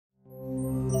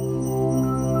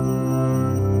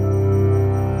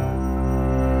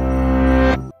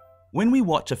When we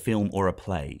watch a film or a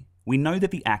play, we know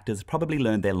that the actors probably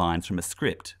learned their lines from a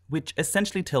script, which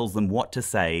essentially tells them what to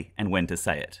say and when to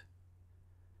say it.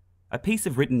 A piece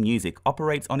of written music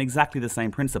operates on exactly the same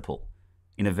principle.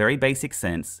 In a very basic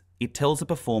sense, it tells a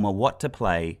performer what to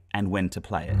play and when to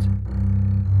play it.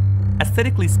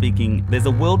 Aesthetically speaking, there's a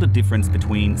world of difference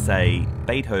between, say,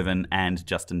 Beethoven and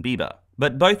Justin Bieber.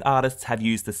 But both artists have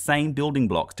used the same building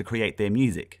blocks to create their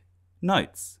music: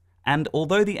 notes. And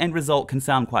although the end result can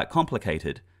sound quite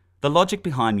complicated, the logic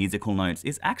behind musical notes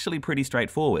is actually pretty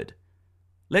straightforward.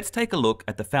 Let's take a look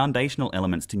at the foundational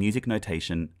elements to music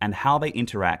notation and how they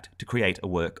interact to create a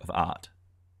work of art.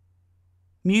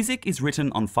 Music is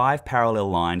written on 5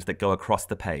 parallel lines that go across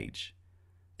the page.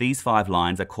 These 5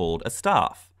 lines are called a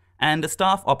staff, and a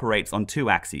staff operates on 2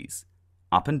 axes,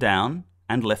 up and down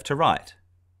and left to right.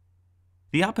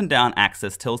 The up and down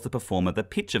axis tells the performer the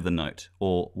pitch of the note,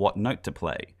 or what note to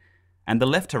play, and the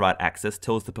left to right axis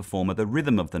tells the performer the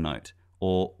rhythm of the note,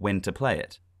 or when to play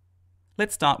it.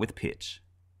 Let's start with pitch.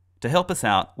 To help us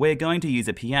out, we're going to use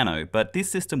a piano, but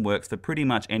this system works for pretty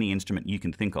much any instrument you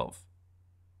can think of.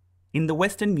 In the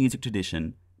Western music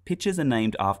tradition, pitches are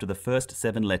named after the first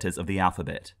 7 letters of the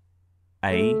alphabet: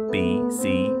 A, B,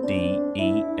 C, D,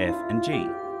 E, F, and G.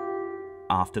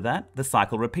 After that, the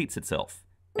cycle repeats itself: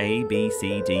 A, B,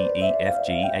 C, D, E, F,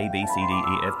 G, A, B, C, D,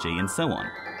 E, F, G, and so on.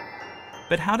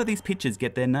 But how do these pitches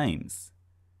get their names?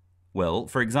 Well,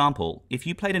 for example, if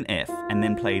you played an F and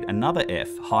then played another F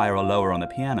higher or lower on the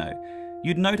piano,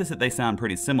 you'd notice that they sound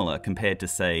pretty similar compared to,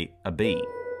 say, a B.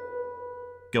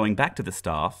 Going back to the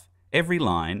staff, every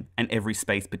line and every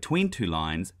space between 2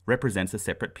 lines represents a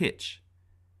separate pitch.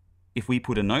 If we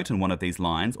put a note in one of these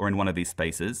lines or in one of these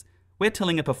spaces, we're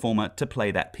telling a performer to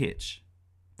play that pitch.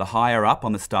 The higher up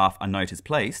on the staff a note is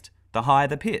placed, the higher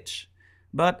the pitch.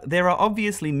 But there are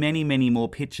obviously many more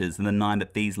pitches than the 9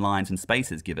 that these lines and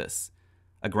spaces give us.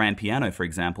 A grand piano, for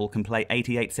example, can play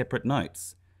 88 separate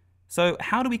notes. So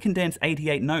how do we condense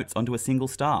 88 notes onto a single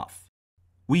staff?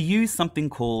 We use something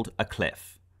called a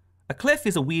clef. A clef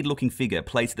is a weird-looking figure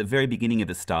placed at the very beginning of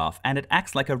the staff, and it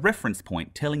acts like a reference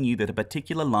point telling you that a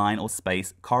particular line or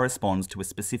space corresponds to a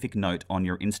specific note on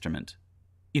your instrument.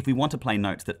 If we want to play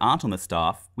notes that aren't on the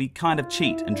staff, we kind of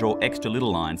cheat and draw extra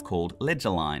little lines called ledger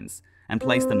lines, and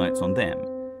place the notes on them.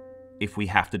 If we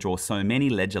have to draw so many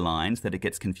ledger lines that it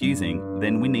gets confusing,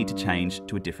 then we need to change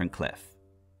to a different clef.